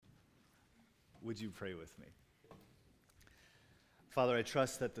Would you pray with me? Father, I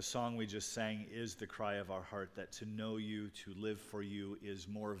trust that the song we just sang is the cry of our heart, that to know you, to live for you is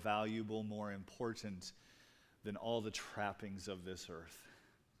more valuable, more important than all the trappings of this earth.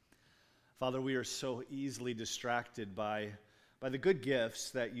 Father, we are so easily distracted by the good gifts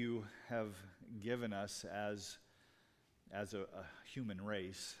that you have given us as a human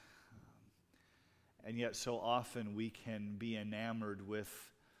race. And yet so often we can be enamored with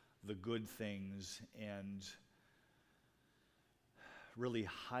the good things and really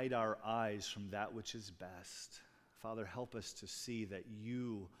hide our eyes from that which is best. Father, help us to see that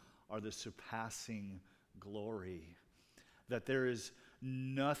you are the surpassing glory, that there is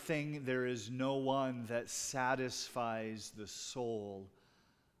nothing, there is no one that satisfies the soul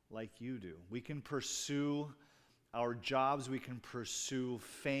like you do. We can pursue our jobs, we can pursue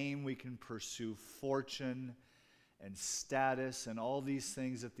fame, we can pursue fortune and status and all these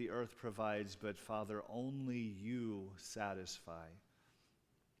things that the earth provides, but Father, only you satisfy.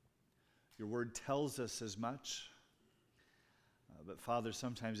 Your word tells us as much, but Father,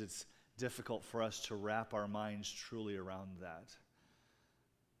 sometimes it's difficult for us to wrap our minds truly around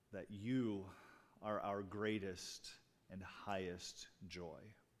that you are our greatest and highest joy.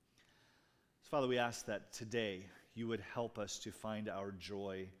 So Father, we ask that today you would help us to find our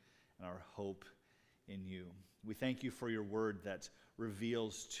joy and our hope in you. We thank you for your word that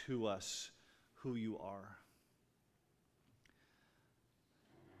reveals to us who you are.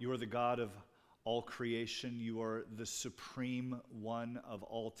 You are the God of all creation. You are the supreme one of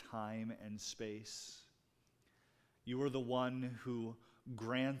all time and space. You are the one who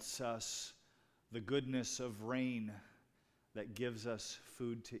grants us the goodness of rain that gives us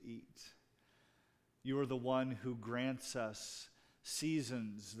food to eat. You are the one who grants us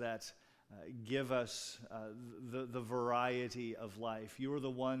seasons that give us the variety of life. You are the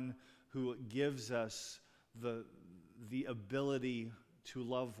one who gives us the ability to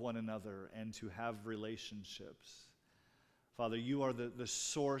love one another and to have relationships. Father, you are the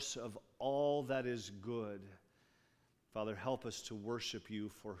source of all that is good. Father, help us to worship you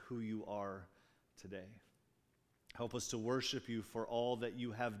for who you are today. Help us to worship you for all that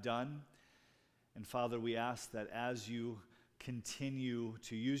you have done. And Father, we ask that as you continue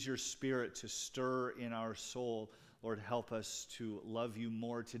to use your Spirit to stir in our soul, Lord, help us to love you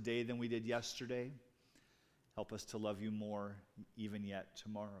more today than we did yesterday. Help us to love you more even yet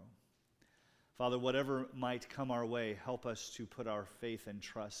tomorrow. Father, whatever might come our way, help us to put our faith and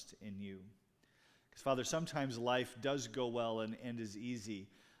trust in you. Because Father, sometimes life does go well and is easy,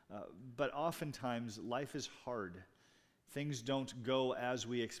 but oftentimes life is hard. Things don't go as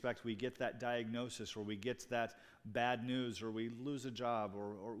we expect. We get that diagnosis, or we get that bad news, or we lose a job,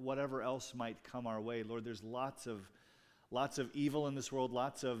 or whatever else might come our way. Lord, there's lots of evil in this world,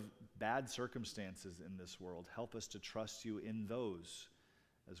 lots of bad circumstances in this world. Help us to trust you in those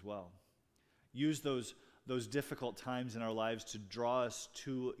as well. Use those difficult times in our lives to draw us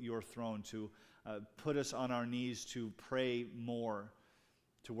to your throne, to put us on our knees, to pray more,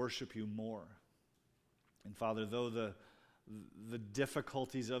 to worship you more. And Father, though the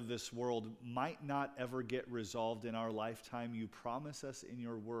difficulties of this world might not ever get resolved in our lifetime, you promise us in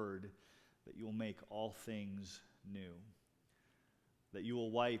your word that you will make all things new, that you will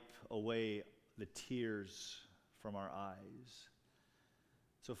wipe away the tears from our eyes.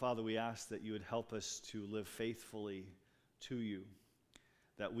 So, Father, we ask that you would help us to live faithfully to you,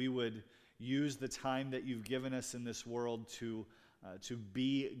 that we would use the time that you've given us in this world to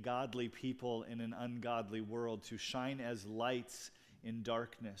be godly people in an ungodly world, to shine as lights in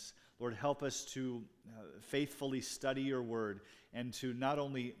darkness. Lord, help us to faithfully study your word and to not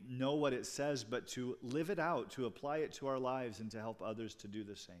only know what it says, but to live it out, to apply it to our lives and to help others to do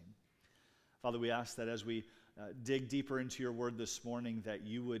the same. Father, we ask that as we dig deeper into your word this morning, that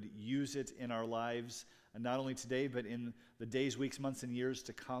you would use it in our lives, and not only today, but in the days, weeks, months, and years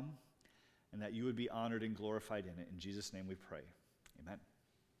to come, and that you would be honored and glorified in it. In Jesus' name we pray. Amen.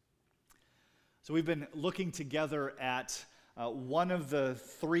 So we've been looking together at one of the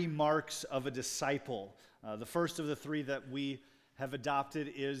three marks of a disciple. The first of the three that we have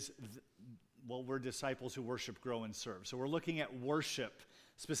adopted is, we're disciples who worship, grow, and serve. So we're looking at worship,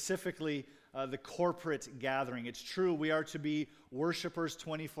 specifically the corporate gathering. It's true, we are to be worshipers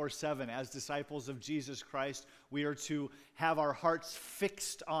 24/7. As disciples of Jesus Christ, we are to have our hearts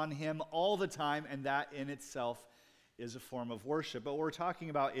fixed on him all the time, and that in itself is a form of worship. But what we're talking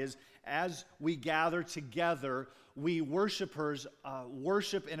about is, as we gather together, we worshipers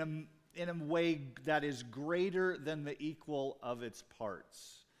worship in a way that is greater than the equal of its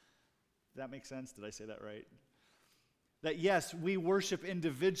parts. Does that make sense? Did I say that right? That yes, we worship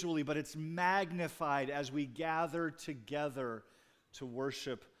individually, but it's magnified as we gather together to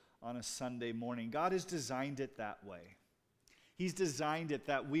worship on a Sunday morning. God has designed it that way. He's designed it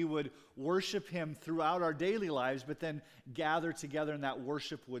that we would worship Him throughout our daily lives, but then gather together and that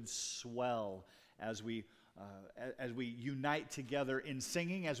worship would swell as we unite together in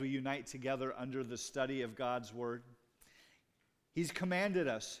singing, as we unite together under the study of God's Word. He's commanded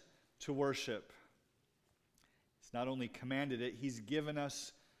us to worship. He's not only commanded it, He's given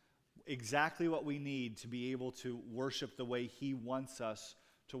us exactly what we need to be able to worship the way He wants us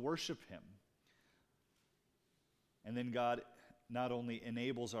to worship Him. And then God not only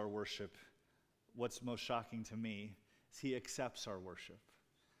enables our worship, what's most shocking to me is He accepts our worship.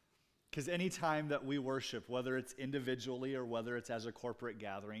 Because any time that we worship, whether it's individually or whether it's as a corporate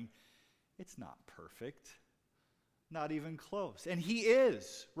gathering, it's not perfect. Not even close. And He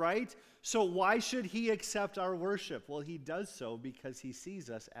is, right? So why should He accept our worship? Well, He does so because He sees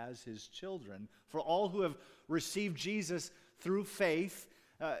us as His children. For all who have received Jesus through faith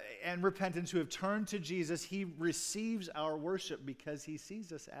and repentance, who have turned to Jesus, He receives our worship because He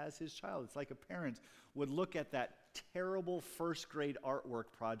sees us as His child. It's like a parent would look at that terrible first grade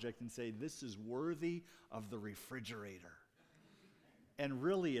artwork project and say, this is worthy of the refrigerator. And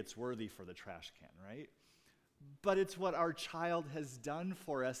really it's worthy for the trash can, right? But it's what our child has done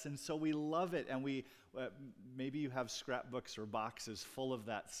for us, and so we love it. And we maybe you have scrapbooks or boxes full of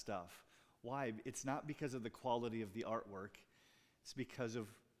that stuff. Why? It's not because of the quality of the artwork. It's because of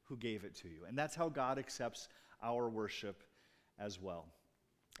who gave it to you. And that's how God accepts our worship as well.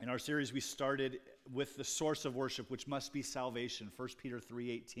 In our series, we started with the source of worship, which must be salvation, 1 Peter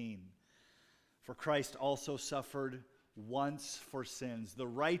 3:18. For Christ also suffered once for sins, the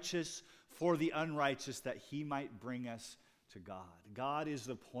righteous for the unrighteous, that He might bring us to God. God is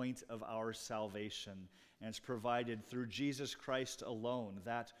the point of our salvation, and it's provided through Jesus Christ alone.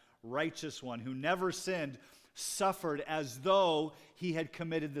 That righteous one who never sinned suffered as though He had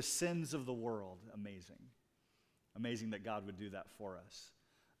committed the sins of the world. Amazing. Amazing that God would do that for us.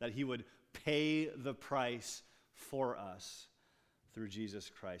 That He would pay the price for us through Jesus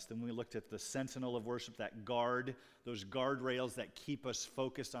Christ. Then we looked at the sentinel of worship, that guard, those guardrails that keep us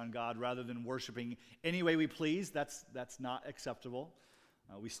focused on God rather than worshiping any way we please. That's not acceptable.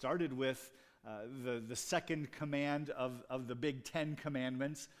 We started with the second command of the big 10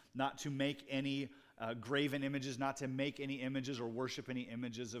 commandments, not to make any graven images, not to make any images or worship any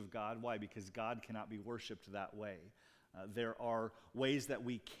images of God. Why? Because God cannot be worshiped that way. There are ways that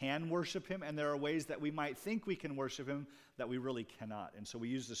we can worship Him, and there are ways that we might think we can worship Him that we really cannot. And so we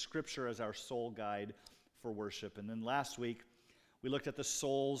use the Scripture as our sole guide for worship. And then last week, we looked at the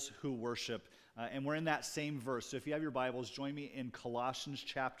souls who worship, and we're in that same verse. So if you have your Bibles, join me in Colossians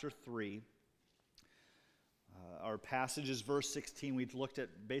chapter 3. Our passage is verse 16. We looked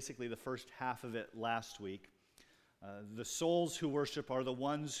at basically the first half of it last week. The souls who worship are the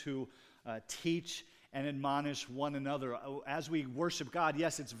ones who teach and admonish one another. As we worship God,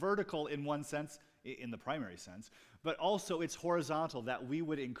 yes, it's vertical in one sense, in the primary sense, but also it's horizontal, that we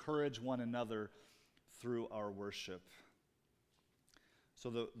would encourage one another through our worship.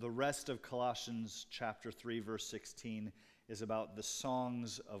 So the rest of Colossians chapter 3, verse 16 is about the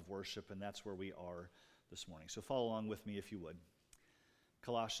songs of worship, and that's where we are this morning. So follow along with me if you would.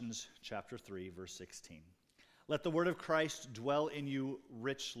 Colossians chapter 3, verse 16. Let the word of Christ dwell in you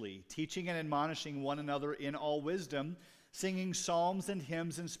richly, teaching and admonishing one another in all wisdom, singing psalms and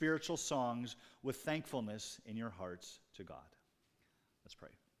hymns and spiritual songs with thankfulness in your hearts to God. Let's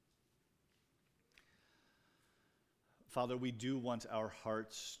pray. Father, we do want our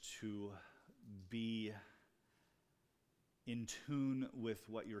hearts to be in tune with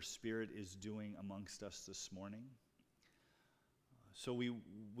what your Spirit is doing amongst us this morning. So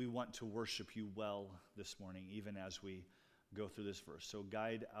we want to worship you well this morning, even as we go through this verse. So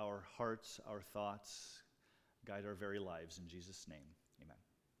guide our hearts, our thoughts, guide our very lives. In Jesus' name, amen.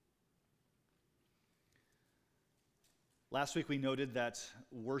 Last week we noted that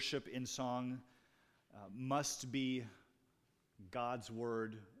worship in song must be God's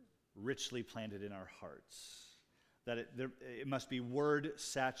word richly planted in our hearts. That it must be word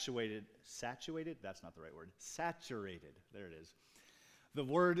saturated. Saturated? That's not the right word. Saturated. There it is. The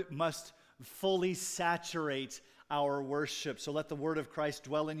word must fully saturate our worship. So let the word of Christ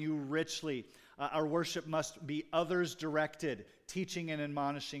dwell in you richly. Our worship must be others directed, teaching and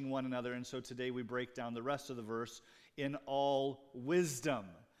admonishing one another. And so today we break down the rest of the verse in all wisdom,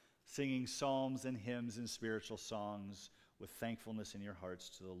 singing psalms and hymns and spiritual songs with thankfulness in your hearts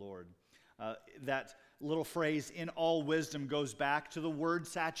to the Lord. little phrase, in all wisdom, goes back to the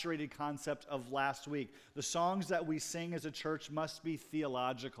word-saturated concept of last week. The songs that we sing as a church must be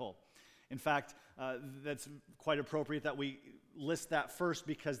theological. In fact, that's quite appropriate that we list that first,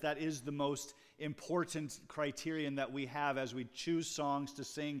 because that is the most important criterion that we have as we choose songs to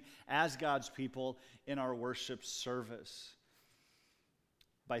sing as God's people in our worship service.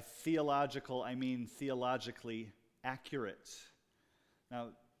 By theological, I mean theologically accurate. Now,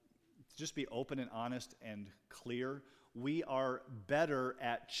 just be open and honest and clear. We are better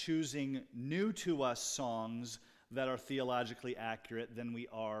at choosing new to us songs that are theologically accurate than we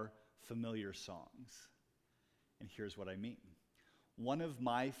are familiar songs. And here's what I mean. One of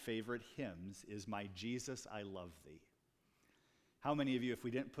my favorite hymns is My Jesus, I Love Thee. How many of you, if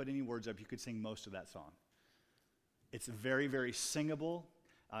we didn't put any words up, you could sing most of that song? It's very, very singable.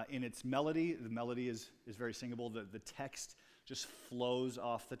 In its melody, the melody is very singable. The text just flows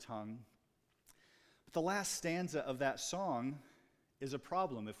off the tongue. But the last stanza of that song is a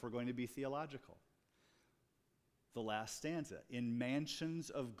problem if we're going to be theological. The last stanza, in mansions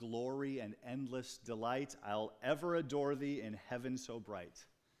of glory and endless delight, I'll ever adore thee in heaven so bright.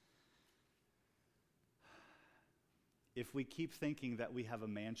 If we keep thinking that we have a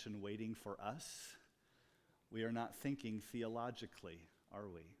mansion waiting for us, we are not thinking theologically, are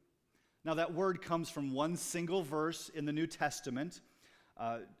we? Now, that word comes from one single verse in the New Testament.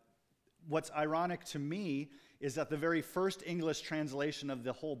 What's ironic to me is that the very first English translation of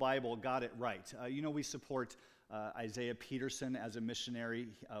the whole Bible got it right. We support Isaiah Peterson as a missionary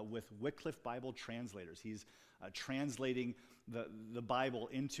with Wycliffe Bible Translators. He's translating the Bible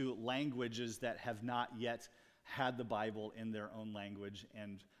into languages that have not yet had the Bible in their own language,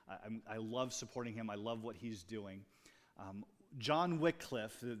 and I love supporting him. I love what he's doing. John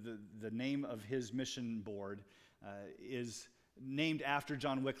Wycliffe, the name of his mission board, is named after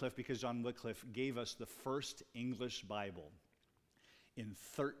John Wycliffe because John Wycliffe gave us the first English Bible in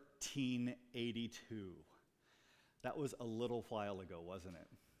 1382. That was a little while ago, wasn't it?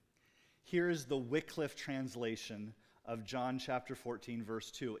 Here's the Wycliffe translation of John chapter 14, verse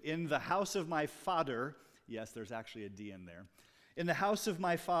 2. In the house of my Father, yes, there's actually a D in there. In the house of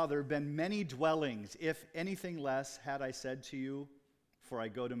my Father been many dwellings. If anything less had I said to you, for I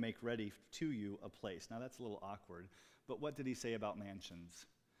go to make ready to you a place. Now that's a little awkward, but what did he say about mansions?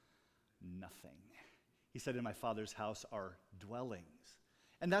 Nothing. He said, in my Father's house are dwellings.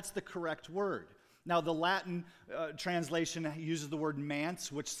 And that's the correct word. Now, the Latin translation uses the word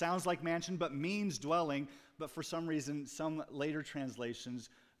manse, which sounds like mansion, but means dwelling. But for some reason, some later translations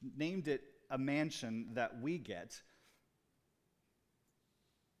named it a mansion that we get.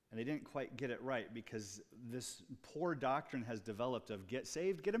 And they didn't quite get it right, because this poor doctrine has developed of get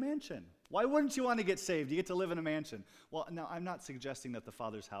saved, get a mansion. Why wouldn't you want to get saved? You get to live in a mansion. Well, now, I'm not suggesting that the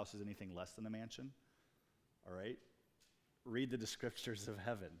Father's house is anything less than a mansion. All right? Read the descriptors of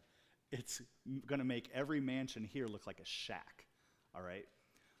heaven. It's going to make every mansion here look like a shack, all right?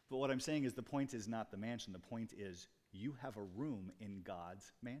 But what I'm saying is the point is not the mansion. The point is you have a room in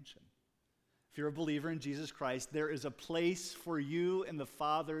God's mansion. If you're a believer in Jesus Christ, there is a place for you in the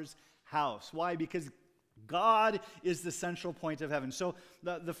Father's house. Why? Because God is the central point of heaven. So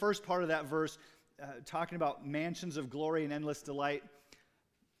the first part of that verse, talking about mansions of glory and endless delight,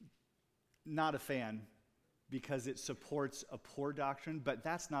 not a fan, because it supports a poor doctrine, but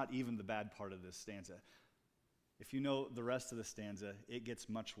that's not even the bad part of this stanza. If you know the rest of the stanza, it gets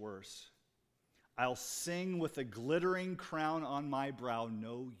much worse. I'll sing with a glittering crown on my brow.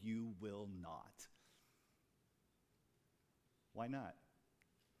 No, you will not. Why not?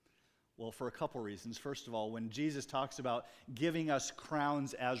 Well, for a couple reasons. First of all, when Jesus talks about giving us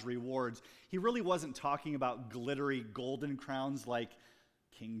crowns as rewards, he really wasn't talking about glittery golden crowns like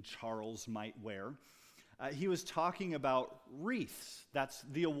King Charles might wear. He was talking about wreaths. That's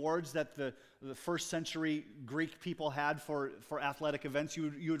the awards that the first century Greek people had for athletic events.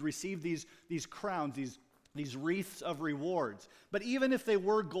 You would receive these crowns, these wreaths of rewards. But even if they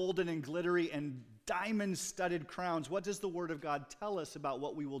were golden and glittery and diamond-studded crowns, what does the Word of God tell us about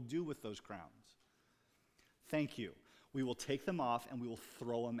what we will do with those crowns? Thank you. We will take them off and we will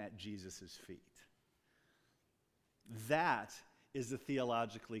throw them at Jesus' feet. That is the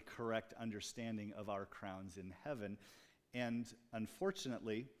theologically correct understanding of our crowns in heaven. And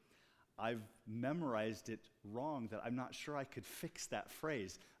unfortunately, I've memorized it wrong, that I'm not sure I could fix that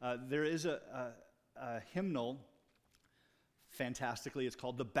phrase. There is a hymnal, fantastically, it's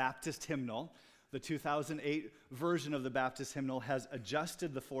called the Baptist Hymnal. The 2008 version of the Baptist Hymnal has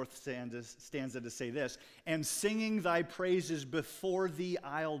adjusted the fourth stanza to say this, and singing thy praises before thee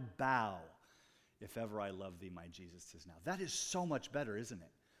I'll bow. If ever I love thee, my Jesus, 'tis now. That is so much better, isn't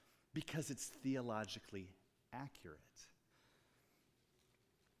it? because it's theologically accurate.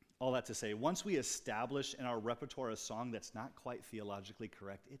 All that to say, once we establish in our repertoire a song that's not quite theologically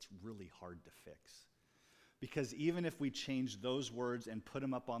correct, it's really hard to fix. Because even if we change those words and put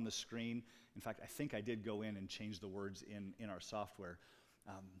them up on the screen, in fact, I think I did go in and change the words in our software,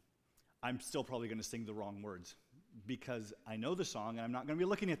 I'm still probably going to sing the wrong words because I know the song and I'm not going to be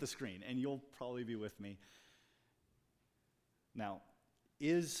looking at the screen, and you'll probably be with me. Now,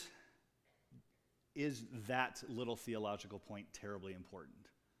 is that little theological point terribly important?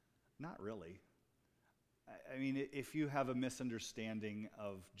 Not really. I mean, if you have a misunderstanding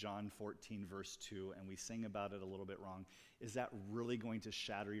of John 14, verse 2, and we sing about it a little bit wrong, is that really going to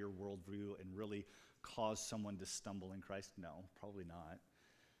shatter your worldview and really cause someone to stumble in Christ? No, probably not.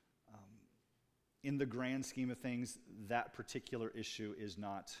 In the grand scheme of things, that particular issue is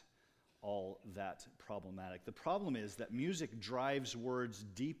not all that problematic. The problem is that music drives words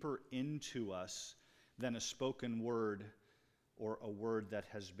deeper into us than a spoken word or a word that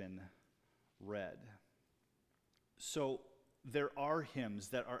has been read. So there are hymns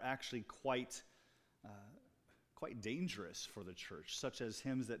that are actually quite dangerous for the church, such as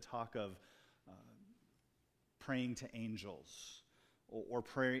hymns that talk of praying to angels, or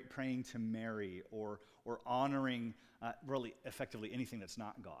praying to Mary, or honoring really effectively anything that's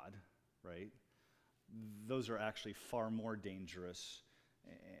not God, right? Those are actually far more dangerous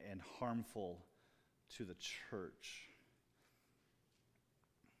and harmful to the church.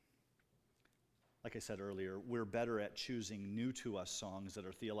 Like I said earlier, we're better at choosing new to us songs that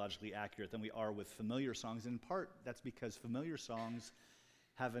are theologically accurate than we are with familiar songs. In part, that's because familiar songs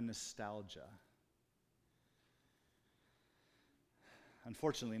have a nostalgia.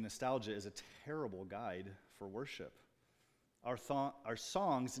 Unfortunately, nostalgia is a terrible guide for worship. Our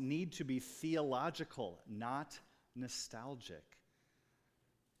songs need to be theological, not nostalgic.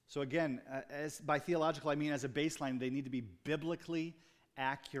 So again, by theological, I mean as a baseline, they need to be biblically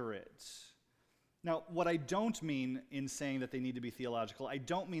accurate. Now, what I don't mean in saying that they need to be theological, I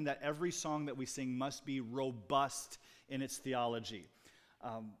don't mean that every song that we sing must be robust in its theology.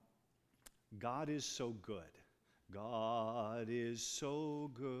 God is so good. God is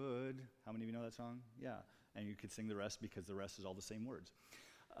so good. How many of you know that song? Yeah. And you could sing the rest because the rest is all the same words.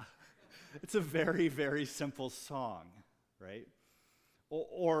 It's a very, very simple song, right?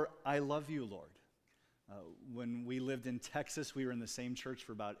 Or I love you, Lord. When we lived in Texas, we were in the same church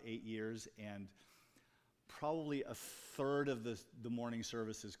for about 8 years, and probably a third of the morning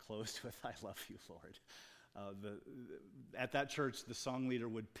services closed with I love you, Lord. At that church, the song leader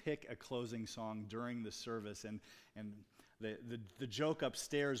would pick a closing song during the service, and the joke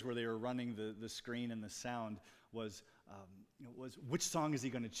upstairs where they were running the screen and the sound was which song is he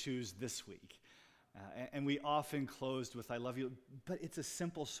going to choose this week? And we often closed with I love you, but it's a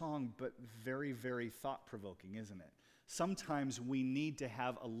simple song, but very, very thought-provoking, isn't it? Sometimes we need to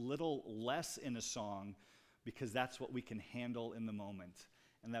have a little less in a song because that's what we can handle in the moment.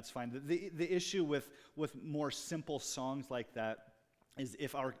 And that's fine. The issue with more simple songs like that is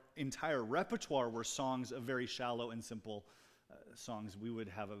if our entire repertoire were songs of very shallow and simple songs, we would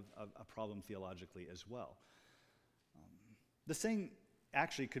have a problem theologically as well. The same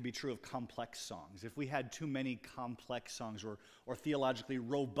actually could be true of complex songs. If we had too many complex songs or theologically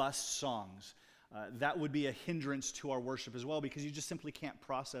robust songs, that would be a hindrance to our worship as well because you just simply can't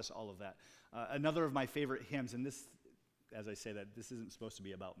process all of that. Another of my favorite hymns, and this, as I say that, this isn't supposed to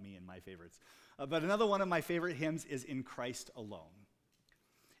be about me and my favorites. But another one of my favorite hymns is In Christ Alone.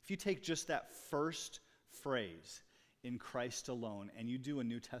 If you take just that first phrase, in Christ alone, and you do a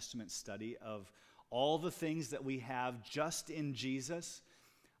New Testament study of all the things that we have just in Jesus,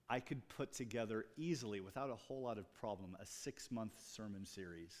 I could put together easily, without a whole lot of problem, a 6-month sermon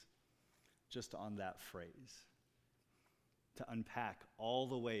series just on that phrase to unpack all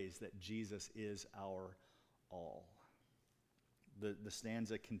the ways that Jesus is our all. The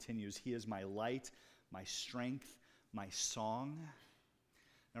stanza continues, He is my light, my strength, my song.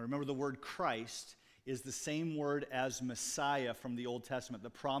 Now remember, the word Christ is the same word as Messiah from the Old Testament, the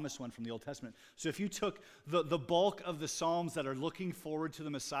promised one from the Old Testament. So if you took the bulk of the Psalms that are looking forward to the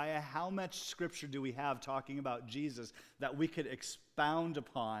Messiah, how much scripture do we have talking about Jesus that we could expound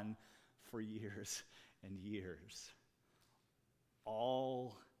upon for years and years?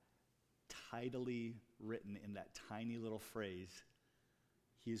 All tidily written in that tiny little phrase,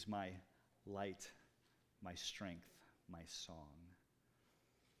 He's my light, my strength, my song,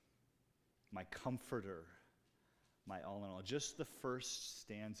 my comforter, my all in all. Just the first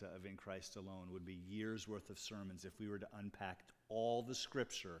stanza of In Christ Alone would be years worth of sermons if we were to unpack all the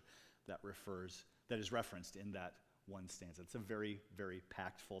scripture that is referenced in that one stanza. It's a very, very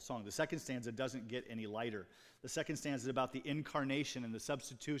packed full song. The second stanza doesn't get any lighter. The second stanza is about the incarnation and the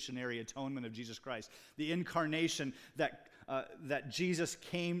substitutionary atonement of Jesus Christ. The incarnation that Jesus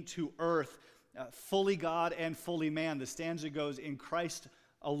came to earth, fully God and fully man. The stanza goes, in Christ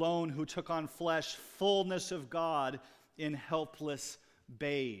alone who took on flesh, fullness of God in helpless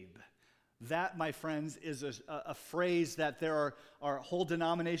babe. That, my friends, is a phrase that there are whole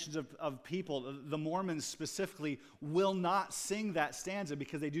denominations of people, the Mormons specifically, will not sing that stanza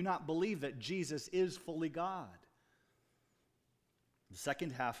because they do not believe that Jesus is fully God. The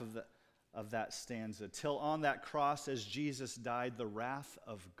second half of that stanza, till on that cross as Jesus died, the wrath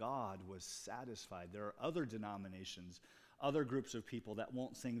of God was satisfied. There are other denominations, other groups of people that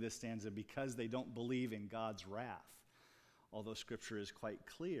won't sing this stanza because they don't believe in God's wrath, although Scripture is quite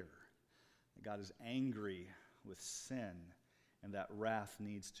clear. God is angry with sin, and that wrath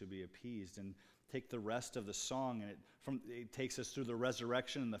needs to be appeased. And take the rest of the song, and it takes us through the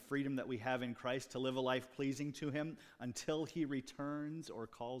resurrection and the freedom that we have in Christ to live a life pleasing to Him until He returns or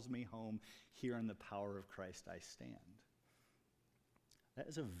calls me home. Here in the power of Christ I stand. That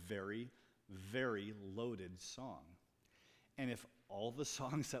is a very, very loaded song. And if all the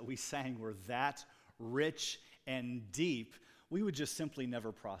songs that we sang were that rich and deep, we would just simply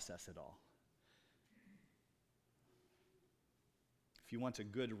never process it all. If you want a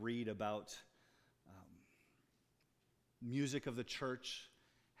good read about music of the church,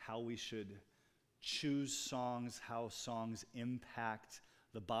 how we should choose songs, how songs impact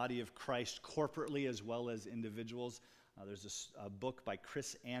the body of Christ corporately as well as individuals, there's a book by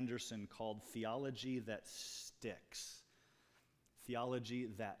Chris Anderson called Theology That Sticks. Theology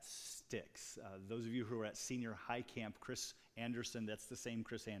That Sticks. Those of you who are at senior high camp, Chris Anderson, that's the same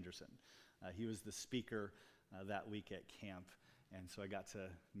Chris Anderson. He was the speaker that week at camp. And so I got to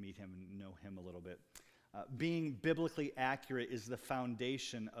meet him and know him a little bit. Being biblically accurate is the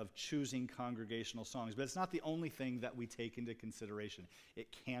foundation of choosing congregational songs. But it's not the only thing that we take into consideration.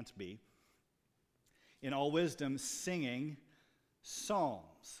 It can't be. In all wisdom, singing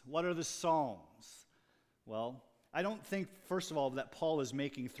psalms. What are the psalms? Well, I don't think, first of all, that Paul is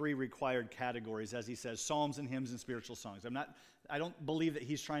making three required categories, as he says, psalms and hymns and spiritual songs. I don't believe that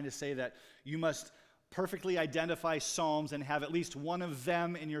he's trying to say that you must perfectly identify psalms and have at least one of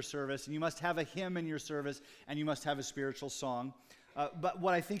them in your service, and you must have a hymn in your service, and you must have a spiritual song. But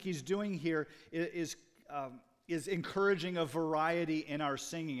what I think he's doing here is encouraging a variety in our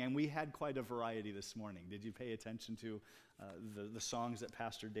singing, and we had quite a variety this morning. Did you pay attention to the songs that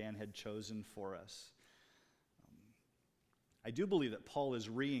Pastor Dan had chosen for us? I do believe that Paul is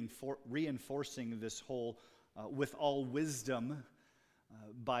reinforcing this whole with all wisdom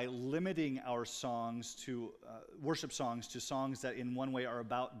by limiting our songs to worship songs to songs that in one way are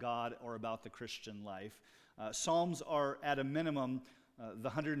about God or about the Christian life. Psalms are at a minimum the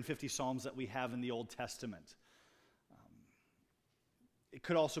 150 psalms that we have in the Old Testament. It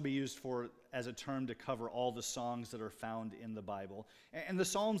could also be used as a term to cover all the songs that are found in the Bible. And the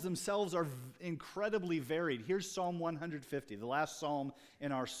psalms themselves are incredibly varied. Here's Psalm 150, the last psalm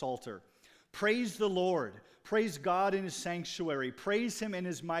in our Psalter. Praise the Lord. Praise God in His sanctuary. Praise Him in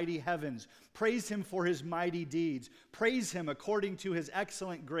His mighty heavens. Praise Him for His mighty deeds. Praise Him according to His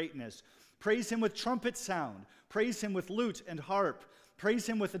excellent greatness. Praise Him with trumpet sound. Praise Him with lute and harp. Praise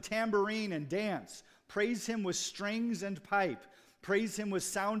Him with a tambourine and dance. Praise Him with strings and pipe. Praise Him with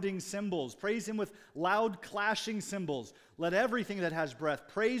sounding cymbals. Praise Him with loud clashing cymbals. Let everything that has breath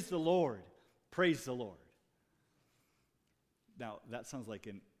praise the Lord. Praise the Lord. Now, that sounds like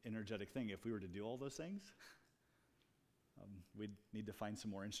an energetic thing. If we were to do all those things, we'd need to find some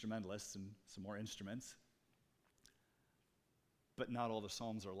more instrumentalists and some more instruments. But not all the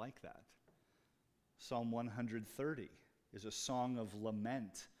psalms are like that. Psalm 130 is a song of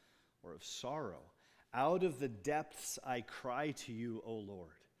lament or of sorrow. Out of the depths I cry to you, O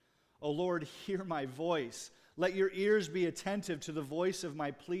Lord. O Lord, hear my voice. Let your ears be attentive to the voice of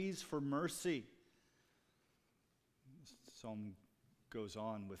my pleas for mercy. Psalm goes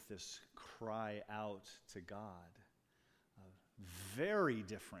on with this cry out to God. A very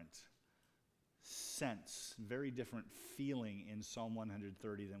different sense, very different feeling in Psalm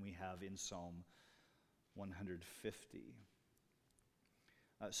 130 than we have in Psalm 150.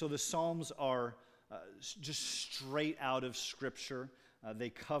 So the Psalms are just straight out of Scripture. They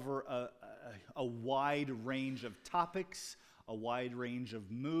cover a wide range of topics, a wide range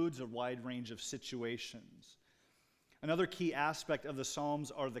of moods, a wide range of situations. Another key aspect of the Psalms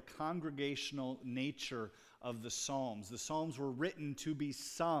are the congregational nature of the Psalms. The Psalms were written to be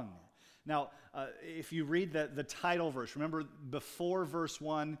sung. Now, if you read the title verse, remember before verse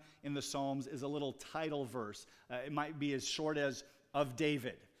 1 in the Psalms is a little title verse. It might be as short as "of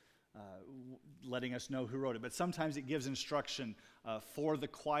David," letting us know who wrote it. But sometimes it gives instruction for the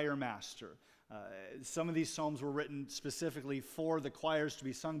choir master. Some of these psalms were written specifically for the choirs to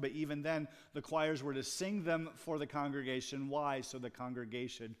be sung, but even then, the choirs were to sing them for the congregation. Why? So the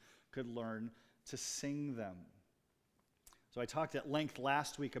congregation could learn to sing them. So I talked at length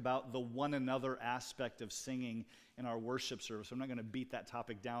last week about the one another aspect of singing in our worship service. I'm not going to beat that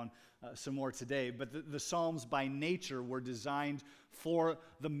topic down some more today, but the Psalms by nature were designed for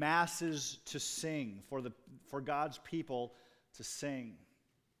the masses to sing, for God's people to sing.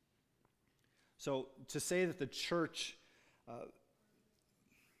 So to say that the church,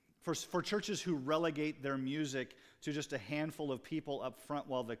 for churches who relegate their music to just a handful of people up front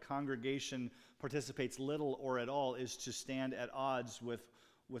while the congregation participates little or at all, is to stand at odds with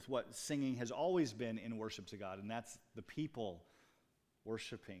what singing has always been in worship to God, and that's the people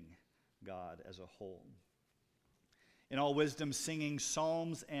worshiping God as a whole. In all wisdom, singing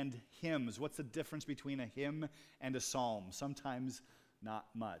psalms and hymns. What's the difference between a hymn and a psalm? Sometimes not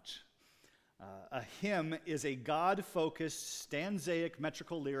much. A hymn is a God-focused, stanzaic,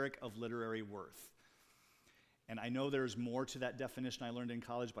 metrical lyric of literary worth. And I know there's more to that definition I learned in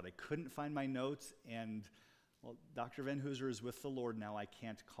college, but I couldn't find my notes, and, well, Dr. Van Hooser is with the Lord now. I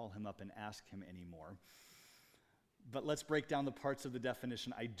can't call him up and ask him anymore. But let's break down the parts of the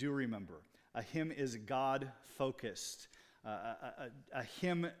definition I do remember. A hymn is God-focused. A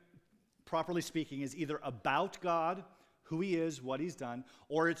hymn, properly speaking, is either about God, who he is, what he's done,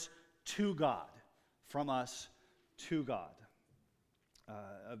 or it's to God, from us to God.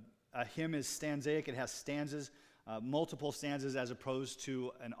 A hymn is stanzaic. It has stanzas, multiple stanzas, as opposed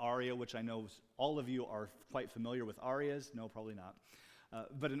to an aria, which I know all of you are quite familiar with arias. No, probably not.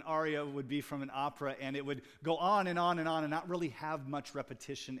 But an aria would be from an opera, and it would go on and on and on and not really have much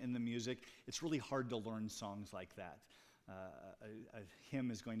repetition in the music. It's really hard to learn songs like that. A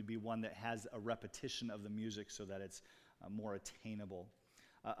hymn is going to be one that has a repetition of the music so that it's more attainable.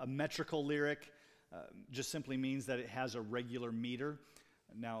 A metrical lyric just simply means that it has a regular meter.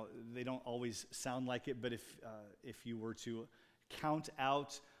 Now, they don't always sound like it, but if you were to count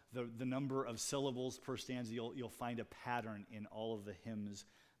out the number of syllables per stanza, you'll find a pattern in all of the hymns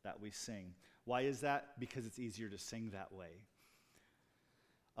that we sing. Why is that? Because it's easier to sing that way.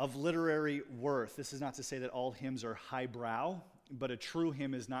 Of literary worth, this is not to say that all hymns are highbrow, but a true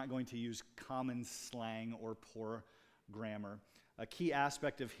hymn is not going to use common slang or poor grammar. A key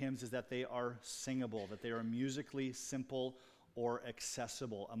aspect of hymns is that they are singable, that they are musically simple or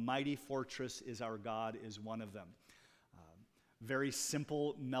accessible. A mighty fortress is our God is one of them. Very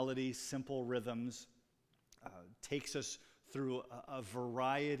simple melody, simple rhythms, takes us through a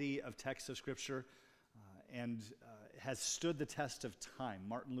variety of texts of Scripture, and has stood the test of time.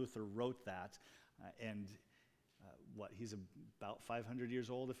 Martin Luther wrote that, and he's about 500 years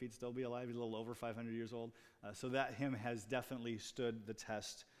old if he'd still be alive. He's a little over 500 years old. So that hymn has definitely stood the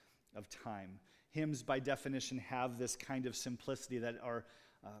test of time. Hymns, by definition, have this kind of simplicity that are,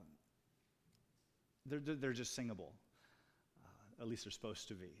 they're just singable. At least they're supposed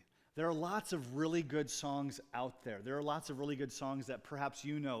to be. There are lots of really good songs out there. There are lots of really good songs that perhaps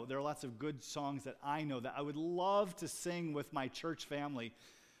you know. There are lots of good songs that I know that I would love to sing with my church family,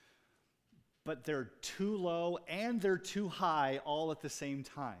 but they're too low and they're too high all at the same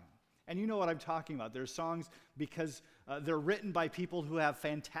time. And you know what I'm talking about. There's songs because they're written by people who have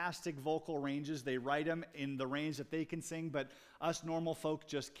fantastic vocal ranges. They write them in the range that they can sing, but us normal folk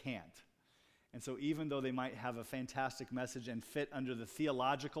just can't. And so even though they might have a fantastic message and fit under the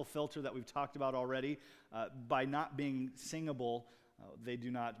theological filter that we've talked about already, by not being singable, they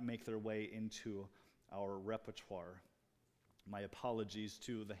do not make their way into our repertoire. My apologies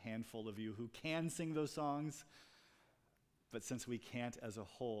to the handful of you who can sing those songs, but since we can't as a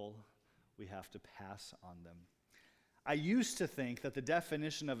whole, we have to pass on them. I used to think that the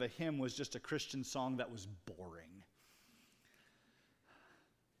definition of a hymn was just a Christian song that was boring.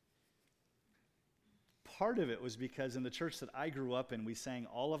 Part of it was because in the church that I grew up in, we sang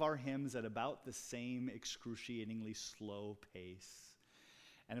all of our hymns at about the same excruciatingly slow pace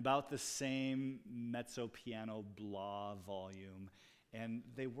and about the same mezzo piano blah volume, and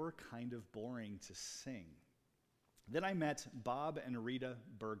they were kind of boring to sing. Then I met Bob and Rita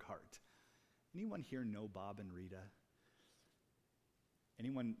Berghardt. Anyone here know Bob and Rita?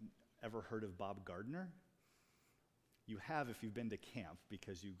 Anyone ever heard of Bob Gardner? You have if you've been to camp,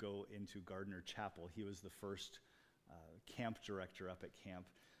 because you go into Gardner Chapel. He was the first camp director up at camp.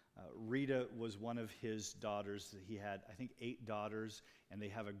 Rita was one of his daughters. He had, I think, 8 daughters, and they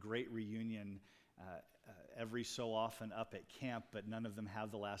have a great reunion every so often up at camp, but none of them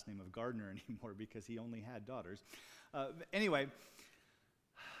have the last name of Gardner anymore because he only had daughters. Anyway,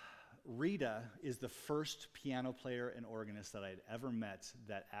 Rita is the first piano player and organist that I had ever met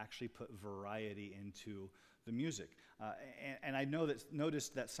that actually put variety into the music. And I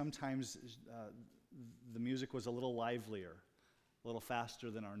noticed that sometimes the music was a little livelier, a little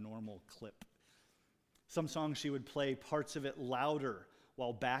faster than our normal clip. Some songs she would play parts of it louder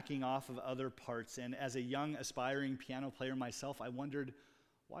while backing off of other parts. And as a young aspiring piano player myself, I wondered,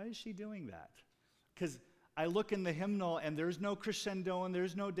 why is she doing that? Because I look in the hymnal and there's no crescendo and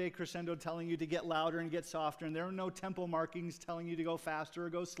there's no decrescendo telling you to get louder and get softer, and there are no tempo markings telling you to go faster or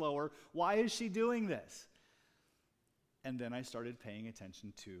go slower. Why is she doing this? And then I started paying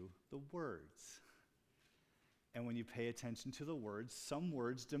attention to the words. And when you pay attention to the words, some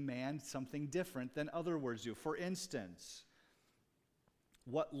words demand something different than other words do. For instance,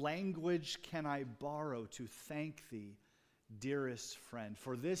 what language can I borrow to thank thee, dearest friend,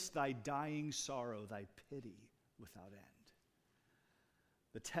 for this thy dying sorrow, thy pity without end?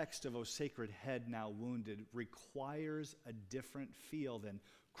 The text of O Sacred Head Now Wounded requires a different feel than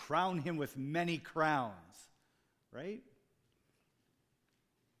crown him with many crowns, right?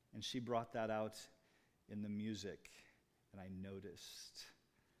 And she brought that out in the music, and I noticed.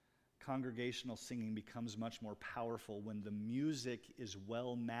 Congregational singing becomes much more powerful when the music is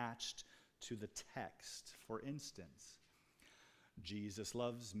well matched to the text. For instance, Jesus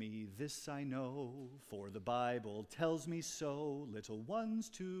loves me, this I know, for the Bible tells me so. Little ones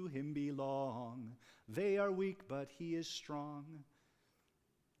to him belong. They are weak, but he is strong.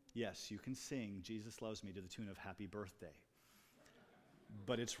 Yes, you can sing Jesus Loves Me to the tune of Happy Birthday.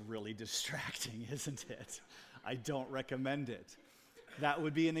 But it's really distracting, isn't it? I don't recommend it. That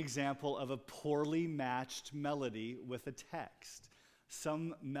would be an example of a poorly matched melody with a text.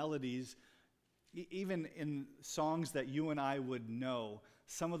 Some melodies, even in songs that you and I would know,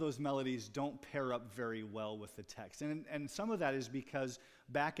 some of those melodies don't pair up very well with the text. And some of that is because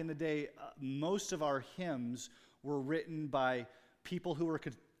back in the day, most of our hymns were written by people who were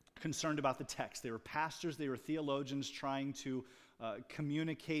concerned about the text. They were pastors, they were theologians trying to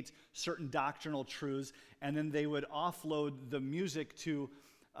communicate certain doctrinal truths, and then they would offload the music to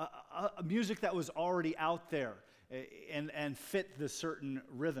music that was already out there and fit the certain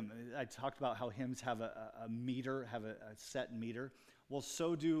rhythm. I talked about how hymns have a meter, have a set meter. Well,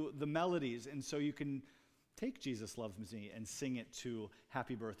 so do the melodies, and so you can take Jesus Loves Me and sing it to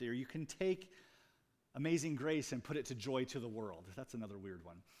Happy Birthday, or you can take Amazing Grace and put it to Joy to the World. That's another weird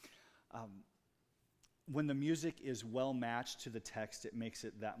one. When the music is well matched to the text, it makes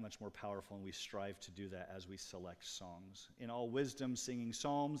it that much more powerful, and we strive to do that as we select songs. In all wisdom, singing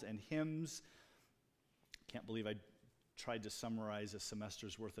psalms and hymns. Can't believe I tried to summarize a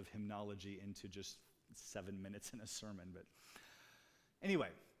semester's worth of hymnology into just 7 minutes in a sermon. But anyway,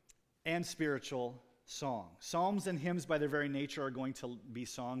 and spiritual song. Psalms and hymns by their very nature are going to be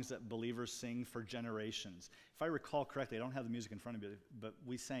songs that believers sing for generations. If I recall correctly, I don't have the music in front of me, but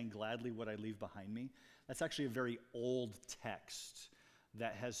we sang Gladly Would I Leave Behind Me. That's actually a very old text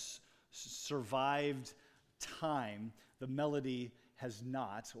that has survived time. The melody has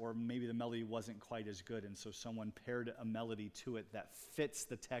not, or maybe the melody wasn't quite as good, and so someone paired a melody to it that fits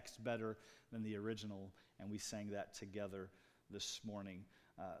the text better than the original, and we sang that together this morning.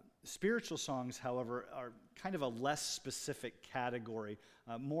 Spiritual songs, however, are kind of a less specific category,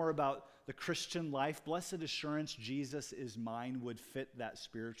 more about the Christian life. Blessed Assurance, Jesus is Mine would fit that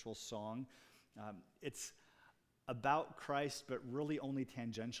spiritual song. It's about Christ, but really only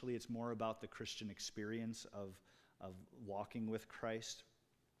tangentially. It's more about the Christian experience of walking with Christ.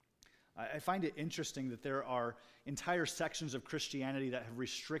 I find it interesting that there are entire sections of Christianity that have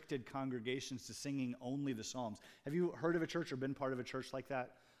restricted congregations to singing only the Psalms. Have you heard of a church or been part of a church like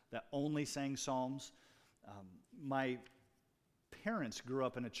that only sang Psalms? My parents grew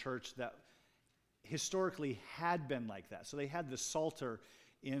up in a church that historically had been like that. So they had the Psalter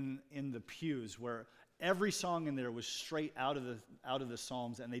in the pews where every song in there was straight out of the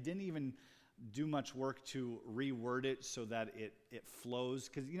Psalms, and they didn't even do much work to reword it so that it flows.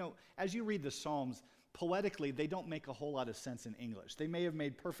 Because, as you read the Psalms, poetically, they don't make a whole lot of sense in English. They may have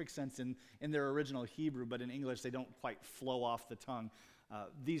made perfect sense in their original Hebrew, but in English, they don't quite flow off the tongue.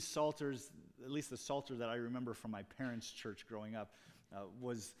 These Psalters, at least the Psalter that I remember from my parents' church growing up,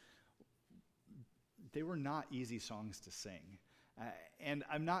 they were not easy songs to sing. And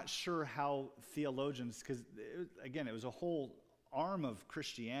I'm not sure how theologians, because, again, it was a whole arm of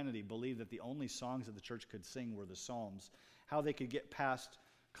Christianity believed that the only songs that the church could sing were the Psalms. How they could get past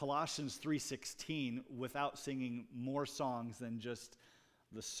Colossians 3:16 without singing more songs than just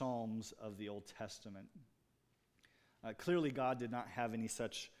the Psalms of the Old Testament. Clearly, God did not have any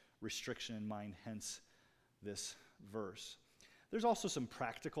such restriction in mind, hence this verse. There's also some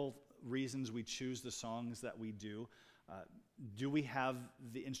practical reasons we choose the songs that we do. Do we have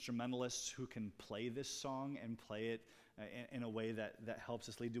the instrumentalists who can play this song and play it in a way that helps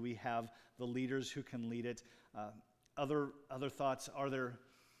us lead? Do we have the leaders who can lead it? Other thoughts,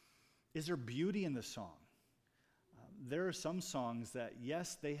 is there beauty in the song? There are some songs that,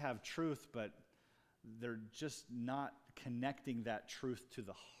 yes, they have truth, but they're just not connecting that truth to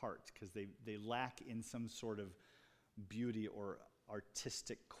the heart because they lack in some sort of beauty or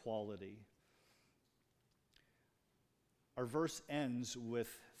artistic quality. Our verse ends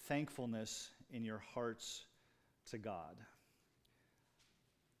with thankfulness in your hearts to God.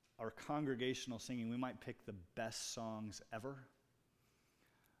 Our congregational singing, we might pick the best songs ever,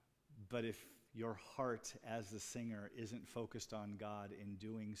 but if your heart as the singer isn't focused on God in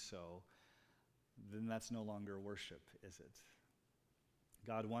doing so, then that's no longer worship, is it?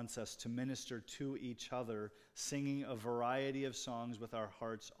 God wants us to minister to each other, singing a variety of songs with our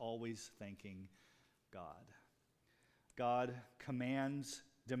hearts always thanking God. God commands,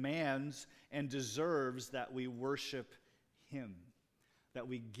 demands, and deserves that we worship Him, that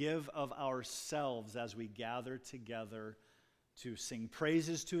we give of ourselves as we gather together to sing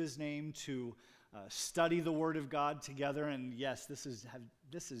praises to His name, to study the Word of God together. And yes, this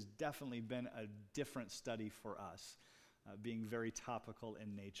has definitely been a different study for us, being very topical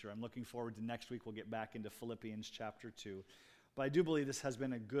in nature. I'm looking forward to next week. We'll get back into Philippians chapter 2. But I do believe this has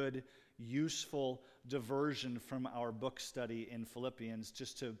been a good, useful diversion from our book study in Philippians,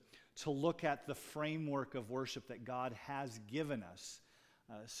 just to look at the framework of worship that God has given us,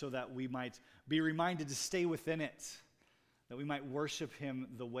 so that we might be reminded to stay within it, that we might worship Him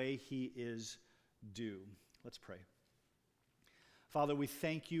the way He is due. Let's pray. Father, we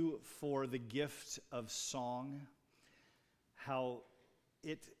thank You for the gift of song, how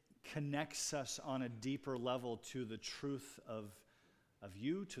it connects us on a deeper level to the truth of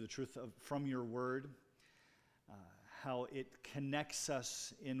You, to the truth from Your Word, how it connects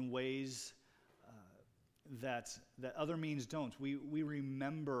us in ways that other means don't. We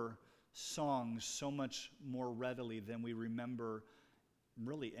remember songs so much more readily than we remember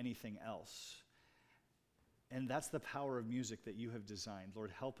really anything else. And that's the power of music that You have designed.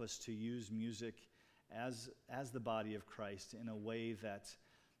 Lord, help us to use music as the body of Christ in a way that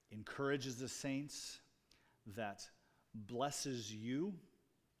encourages the saints, that blesses You.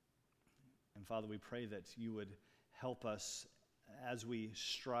 And Father, we pray that You would help us as we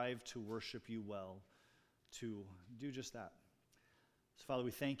strive to worship You well, to do just that. So Father,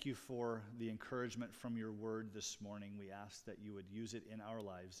 we thank You for the encouragement from Your Word this morning. We ask that You would use it in our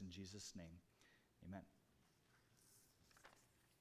lives. In Jesus' name, amen.